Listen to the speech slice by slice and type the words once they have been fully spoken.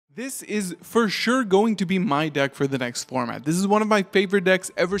This is for sure going to be my deck for the next format. This is one of my favorite decks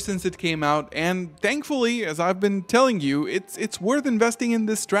ever since it came out, and thankfully, as I've been telling you, it's worth investing in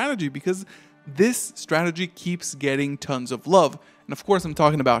this strategy because this strategy keeps getting tons of love. And of course, I'm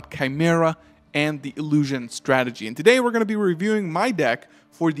talking about Chimera and the Illusion strategy. And today we're going to be reviewing my deck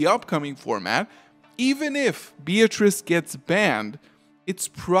for the upcoming format. Even if Beatrice gets banned, it's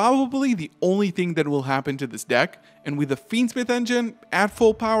probably the only thing that will happen to this deck, and with the Fiendsmith engine at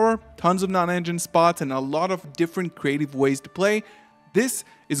full power, tons of non-engine spots, and a lot of different creative ways to play, this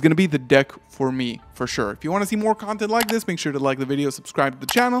is going to be the deck for me, for sure. If you want to see more content like this, make sure to like the video, subscribe to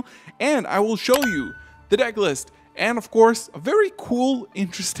the channel, and I will show you the deck list, and of course, a very cool,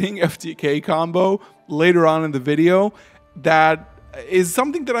 interesting FTK combo later on in the video that is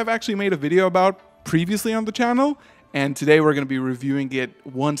something that I've actually made a video about previously on the channel. And today we're going to be reviewing it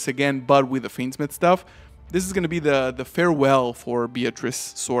once again, but with the Fiendsmith stuff. This is going to be the farewell for Beatrice,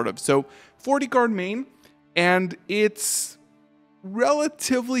 sort of. So, 40 card main, and it's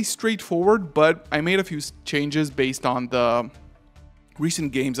relatively straightforward, but I made a few changes based on the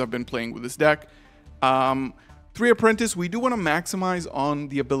recent games I've been playing with this deck. 3 Apprentice, we do want to maximize on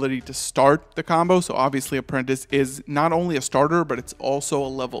the ability to start the combo. So obviously Apprentice is not only a starter, but it's also a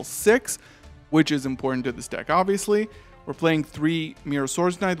level 6. Which is important to this deck, obviously. We're playing 3 Mirror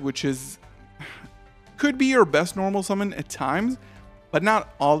Swords Knight, which could be your best normal summon at times, but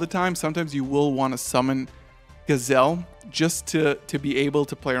not all the time. Sometimes you will want to summon Gazelle just to be able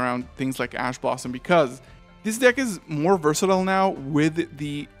to play around things like Ash Blossom, because this deck is more versatile now with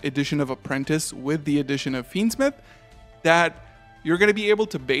the addition of Apprentice, with the addition of Fiendsmith, that you're going to be able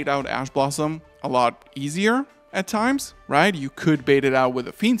to bait out Ash Blossom a lot easier at times, right? You could bait it out with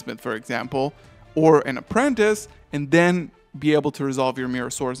a Fiendsmith, for example, or an Apprentice, and then be able to resolve your Mirror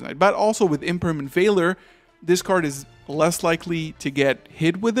Swords Knight. But also with Impermanent Veiler, this card is less likely to get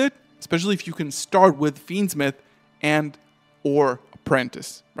hit with it, especially if you can start with Fiendsmith and or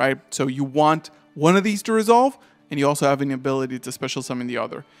Apprentice, right? So you want one of these to resolve, and you also have an ability to special summon the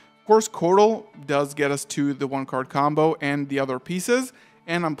other. Of course, Cordal does get us to the 1-card combo and the other pieces,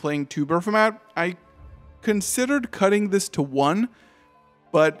 and I'm playing 2 Berfomat. I considered cutting this to 1,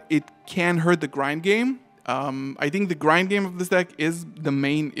 but it can hurt the grind game. I think the grind game of this deck is the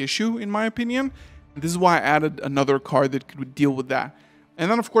main issue, in my opinion. This is why I added another card that could deal with that.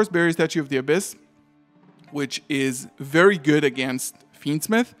 And then, of course, Barrier Statue of the Abyss, which is very good against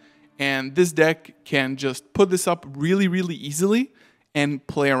Fiendsmith. And this deck can just put this up really, really easily and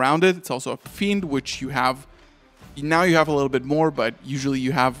play around it. It's also a Fiend, which you have. Now you have a little bit more, but usually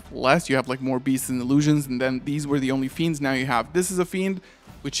you have less. You have like more Beasts and Illusions, and then these were the only Fiends. Now you have this is a Fiend,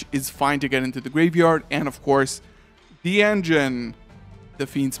 which is fine to get into the graveyard, and of course, the engine, the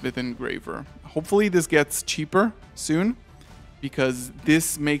Fiendsmith Engraver. Hopefully this gets cheaper soon, because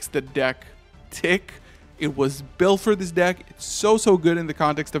this makes the deck tick. It was built for this deck. It's so good in the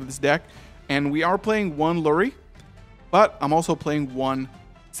context of this deck, and we are playing 1 Lurie, but I'm also playing 1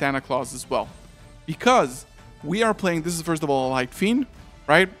 Santa Claus as well, because we are playing, this is first of all a Light Fiend,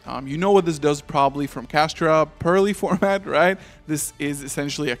 right? You know what this does probably from Castra Pearly format, right? This is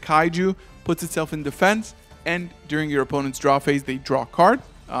essentially a Kaiju, puts itself in defense, and during your opponent's draw phase, they draw a card,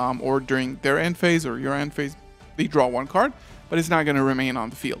 or during their end phase or your end phase, they draw 1 card, but it's not going to remain on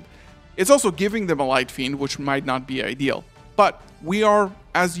the field. It's also giving them a Light Fiend, which might not be ideal. But we are,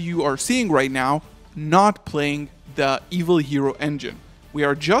 as you are seeing right now, not playing the Evil Hero engine. We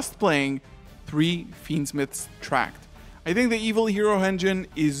are just playing 3 Fiendsmiths tracked. I think the Evil Hero engine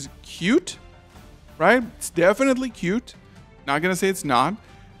is cute, right? It's definitely cute. Not gonna say it's not,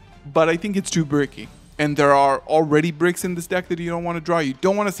 but I think it's too bricky. And there are already bricks in this deck that you don't want to draw. You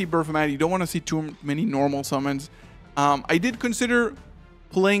don't want to see Berfomat. You don't want to see too many normal summons. I did consider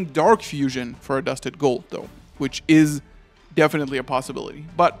playing Dark Fusion for a Dusted Gold, though, which is definitely a possibility.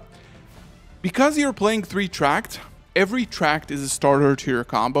 But because you're playing 3 tracked, every tracked is a starter to your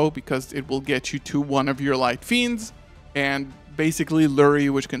combo, because it will get you to one of your Light Fiends and basically Lurie,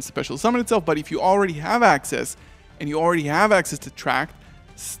 which can special summon itself. But if you already have access, and you already have access to tracked,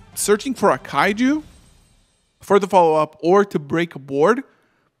 searching for a Kaiju for the follow-up or to break a board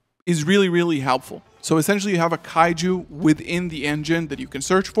is really, really helpful. So essentially you have a Kaiju within the engine that you can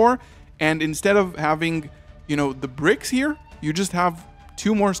search for, and instead of having, you know, the bricks here, you just have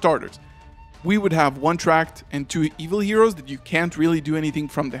 2 more starters. We would have 1 tracked and 2 Evil Heroes that you can't really do anything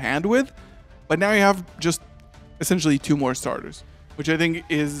from the hand with, but now you have just essentially 2 more starters, which I think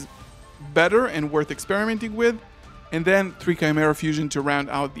is better and worth experimenting with. And then 3 Chimera Fusion to round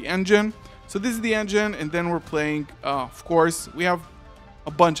out the engine. So this is the engine, and then we're playing, of course, we have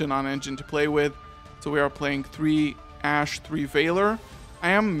a bunch of non-engine to play with. So we are playing 3 Ash, 3 Veiler.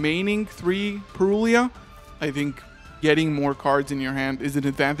 I am maining 3 Perulia. I think getting more cards in your hand is an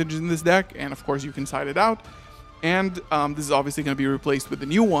advantage in this deck, and of course you can side it out. And this is obviously going to be replaced with the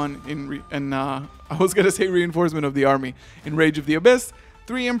new one I was going to say Reinforcement of the Army in Rage of the Abyss.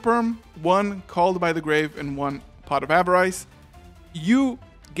 3 Imperm, 1 Called by the Grave, and 1 Pot of Avarice. You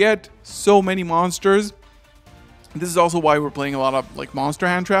get so many monsters. This is also why we're playing a lot of like monster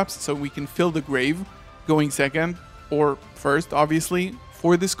hand traps, so we can fill the grave going second or first, obviously,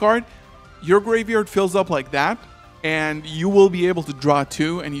 for this card. Your graveyard fills up like that, and you will be able to draw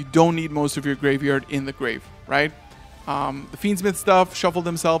 2, and you don't need most of your graveyard in the grave, right? The Fiendsmith stuff shuffle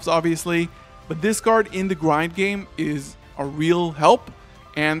themselves, obviously, but this card in the grind game is a real help,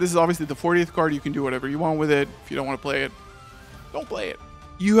 and this is obviously the 40th card. You can do whatever you want with it. If you don't want to play it, don't play it.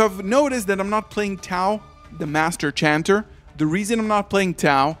 You have noticed that I'm not playing Tau, the Master Chanter. The reason I'm not playing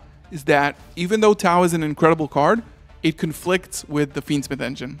Tau is that even though Tau is an incredible card, it conflicts with the Fiendsmith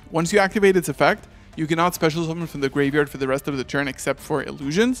engine. Once you activate its effect, you cannot special summon from the graveyard for the rest of the turn except for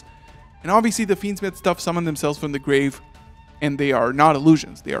illusions. And obviously the Fiendsmith stuff summon themselves from the grave, and they are not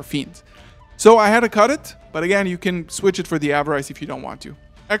illusions, they are fiends. So I had to cut it, but again, you can switch it for the Avarice if you don't want to.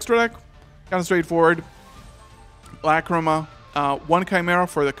 Extra deck, kind of straightforward. Lacryma, 1 Chimera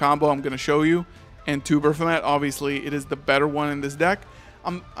for the combo I'm going to show you, and 2 Baphomet. Obviously, it is the better one in this deck.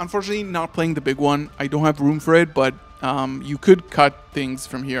 I'm unfortunately not playing the big one. I don't have room for it, but you could cut things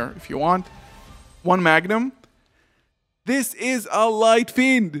from here if you want. 1 Magnum. This is a Light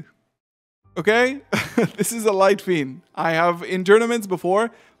Fiend. Okay? This is a Light Fiend. I have, in tournaments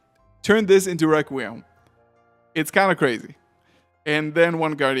before, turned this into Requiem. It's kind of crazy. And then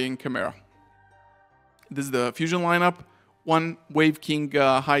 1 Guardian Chimera. This is the fusion lineup. 1 Wave King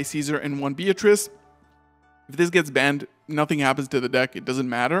High Caesar and 1 Beatrice. If this gets banned, nothing happens to the deck. It doesn't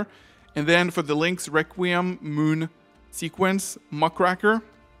matter. And then for the links, Requiem, Moon, Sequence, Muckracker.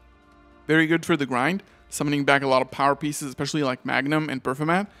 Very good for the grind. Summoning back a lot of power pieces, especially like Magnum and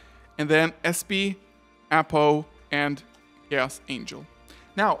Baphomet. And then SP, Apo, and Chaos Angel.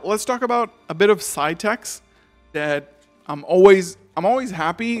 Now, let's talk about a bit of side techs that I'm always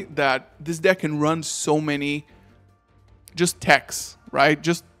happy that this deck can run so many just techs, right?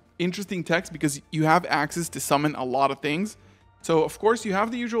 Just interesting techs because you have access to summon a lot of things. So, of course, you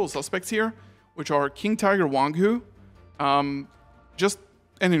have the usual suspects here, which are King Tiger Wanghu. Just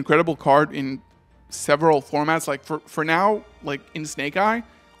an incredible card in several formats. Like, for now, like in Snake Eye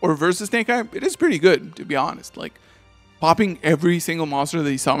or versus Snake Eye, it is pretty good, to be honest. Like, popping every single monster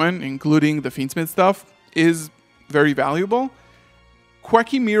that you summon, including the Fiendsmith stuff, is very valuable.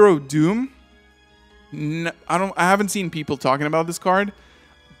 Chimera Doom. I haven't seen people talking about this card,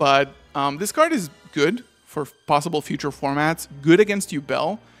 but this card is good for possible future formats. Good against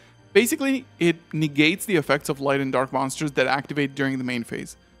Yubel. Basically, it negates the effects of light and dark monsters that activate during the main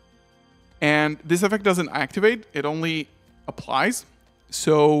phase. And this effect doesn't activate, it only applies.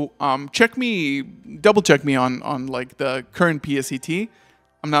 So double check me on like the current PSET.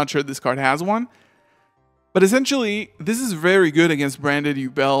 I'm not sure this card has one. But essentially, this is very good against Branded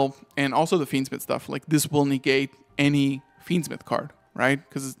Yubel and also the Fiendsmith stuff. Like, this will negate any Fiendsmith card, right?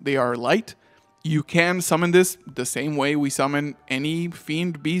 Because they are light. You can summon this the same way we summon any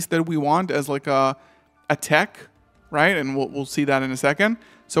Fiend Beast that we want as like a tech, right? And we'll see that in a second.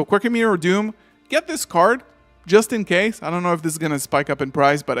 So, Chimera Doom, get this card just in case. I don't know if this is going to spike up in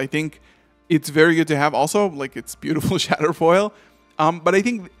price, but I think it's very good to have. Also, like, it's beautiful Shatterfoil. But I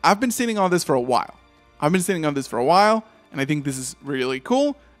think I've been sitting on this for a while. and I think this is really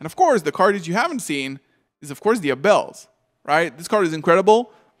cool. And of course, the card that you haven't seen is, of course, the Abels, right? This card is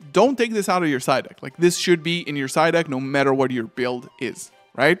incredible. Don't take this out of your side deck. Like, this should be in your side deck no matter what your build is,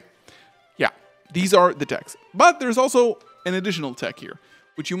 right? Yeah, these are the techs. But there's also an additional tech here,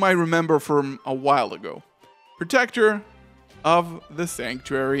 which you might remember from a while ago. Protector of the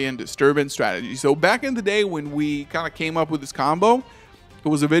Sanctuary and Disturbance strategy. So back in the day when we kind of came up with this combo, it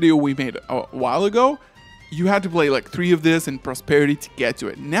was a video we made a while ago. You had to play like 3 of this in Prosperity to get to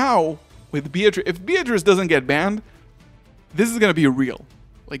it. Now, with Beatrice, if Beatrice doesn't get banned, this is going to be real.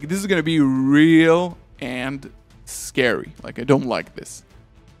 Like, this is going to be real and scary. Like, I don't like this.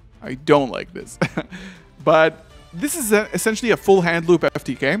 But this is essentially a full hand loop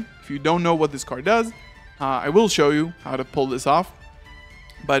FTK. If you don't know what this card does, I will show you how to pull this off.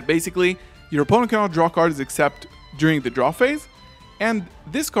 But basically, your opponent cannot draw cards except during the draw phase. And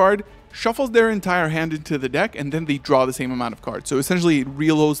this card shuffles their entire hand into the deck, and then they draw the same amount of cards. So essentially, it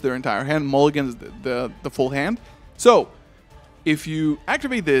reloads their entire hand, mulligans the full hand. So if you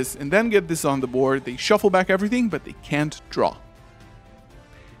activate this and then get this on the board, they shuffle back everything, but they can't draw.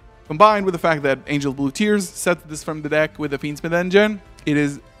 Combined with the fact that Angel Blue Tears sets this from the deck with the Fiendsmith engine, it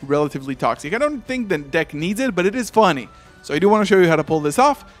is relatively toxic. I don't think the deck needs it, but it is funny. So I do want to show you how to pull this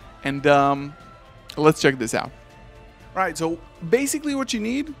off, and let's check this out. All right, so basically what you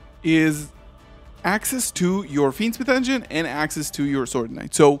need is access to your Fiendsmith engine and access to your Sword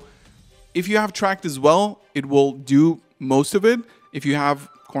Knight. So if you have Tracked as well, it will do most of it. If you have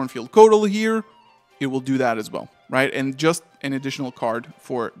Cornfield Codal here, it will do that as well, right? And just an additional card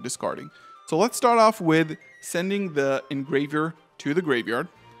for discarding. So let's start off with sending the Engraver to the graveyard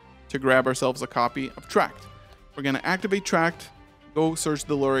to grab ourselves a copy of Tracked. We're going to activate Tracked, go search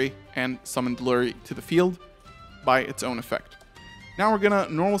the Lurry, and summon the Lurry to the field by its own effect. Now we're going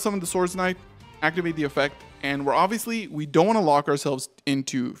to normal summon the Swords Knight, activate the effect, and we don't want to lock ourselves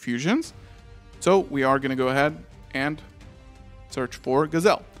into fusions. So we are going to go ahead and search for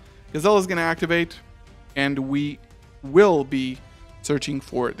Gazelle. Gazelle is going to activate, and we will be searching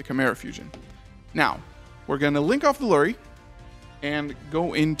for the Chimera fusion. Now, we're going to link off the Lurry and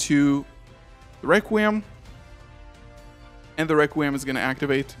go into the Requiem, and the Requiem is going to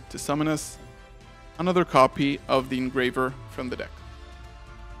activate to summon us another copy of the Engraver from the deck.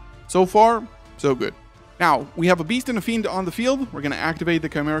 So far, so good. Now, we have a Beast and a Fiend on the field. We're going to activate the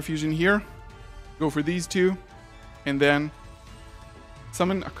Chimera fusion here, go for these two, and then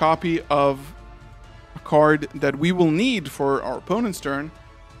summon a copy of a card that we will need for our opponent's turn,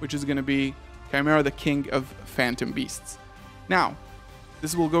 which is going to be Chimera, the King of Phantom Beasts. Now,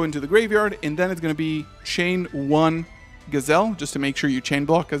 this will go into the graveyard, and then it's going to be chain 1 Gazelle, just to make sure you chain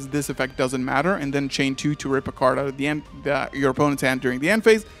block, because this effect doesn't matter, and then chain 2 to rip a card out of your opponent's hand during the end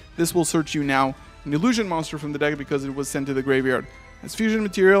phase. This will search you now an illusion monster from the deck because it was sent to the graveyard as fusion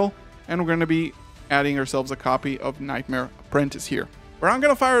material, and we're going to be adding ourselves a copy of Nightmare Apprentice here. We're not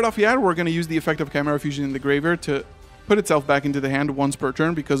going to fire it off yet. We're going to use the effect of Chimera fusion in the graveyard to put itself back into the hand once per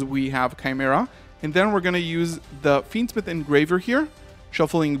turn because we have Chimera, and then we're going to use the Fiendsmith Engraver here,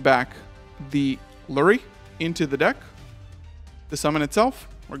 shuffling back the Lurry into the deck to summon itself.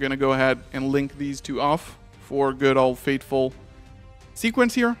 We're going to go ahead and link these two off for good old faithful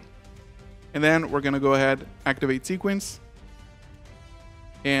sequence here. And then we're going to go ahead, activate sequence.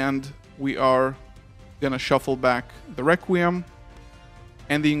 And we are going to shuffle back the Requiem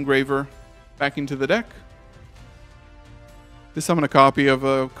and the Engraver back into the deck to summon a copy of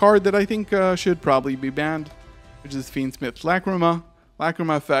a card that I think should probably be banned, which is Fiendsmith Lacrima.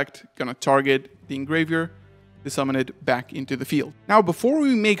 Lacrima effect, going to target the Engraver to summon it back into the field. Now, before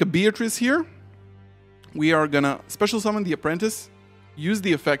we make a Beatrice here, we are going to special summon the Apprentice, use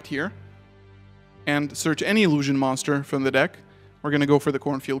the effect here, and search any illusion monster from the deck. We're going to go for the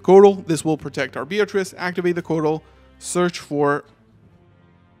Cornfield Codal. This will protect our Beatrice, activate the Codal, search for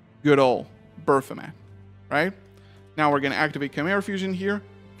good old Baphomet, right? Now we're going to activate Chimera Fusion here,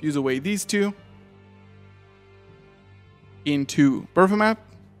 fuse away these two into Baphomet.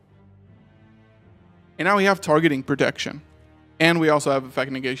 And now we have targeting protection. And we also have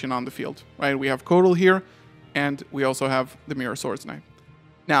effect negation on the field, right? We have Codal here, and we also have the Mirror Swords Knight.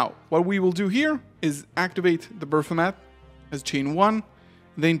 Now, what we will do here is activate the Baphomet as chain 1,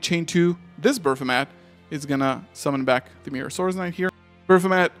 then chain 2, this Baphomet is going to summon back the Mirror Swords Knight here.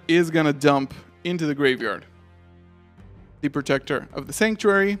 Baphomet is going to dump into the graveyard the Protector of the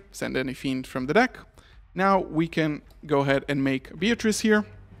Sanctuary, send any fiend from the deck. Now we can go ahead and make Beatrice here.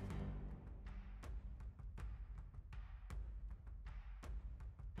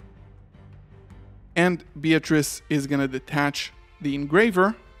 And Beatrice is going to detach the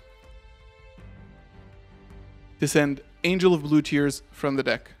Engraver to send Angel of Blue Tears from the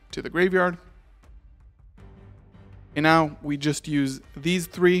deck to the graveyard. And now we just use these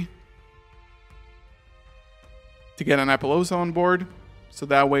three to get an Apollosa on board. So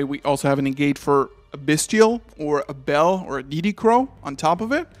that way we also have a negate for a Bestial or a Bell or a DD Crow on top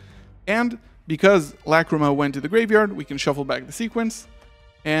of it. And because Lacrima went to the graveyard, we can shuffle back the sequence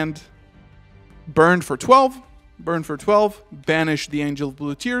and burn for 12, banish the Angel of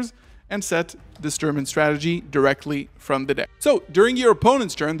Blue Tears, and set Disturbance Strategy directly from the deck. So during your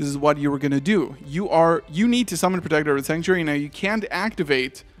opponent's turn, this is what you were going to do. You need to summon Protector of the Sanctuary. Now you can't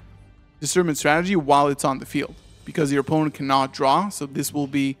activate Disturbance Strategy while it's on the field because your opponent cannot draw, so this will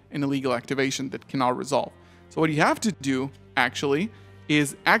be an illegal activation that cannot resolve. So what you have to do, actually,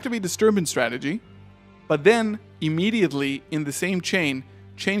 is activate Disturbance Strategy, but then immediately in the same chain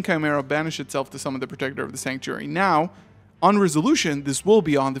Chimera, banish itself to summon the Protector of the Sanctuary. Now, on resolution, this will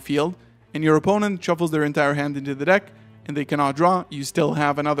be on the field, and your opponent shuffles their entire hand into the deck, and they cannot draw. You still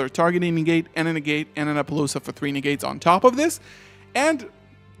have another targeting negate, and a negate, and an Apollosa for 3 negates on top of this. And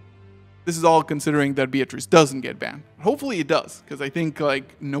this is all considering that Beatrice doesn't get banned. Hopefully it does, because I think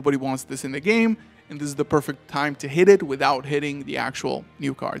like nobody wants this in the game, and this is the perfect time to hit it without hitting the actual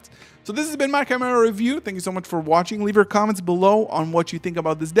new cards. So this has been my Chimera review. Thank you so much for watching. Leave your comments below on what you think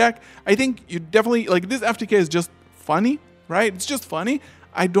about this deck. I think you definitely, like, this FTK is just funny, right? It's just funny.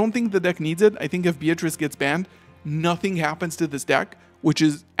 I don't think the deck needs it. I think if Beatrice gets banned, nothing happens to this deck, which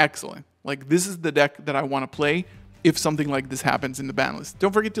is excellent. Like, this is the deck that I want to play if something like this happens in the ban list.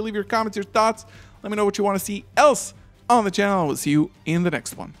 Don't forget to leave your comments, your thoughts. Let me know what you want to see else on the channel. I will see you in the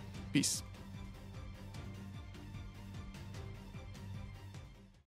next one. Peace.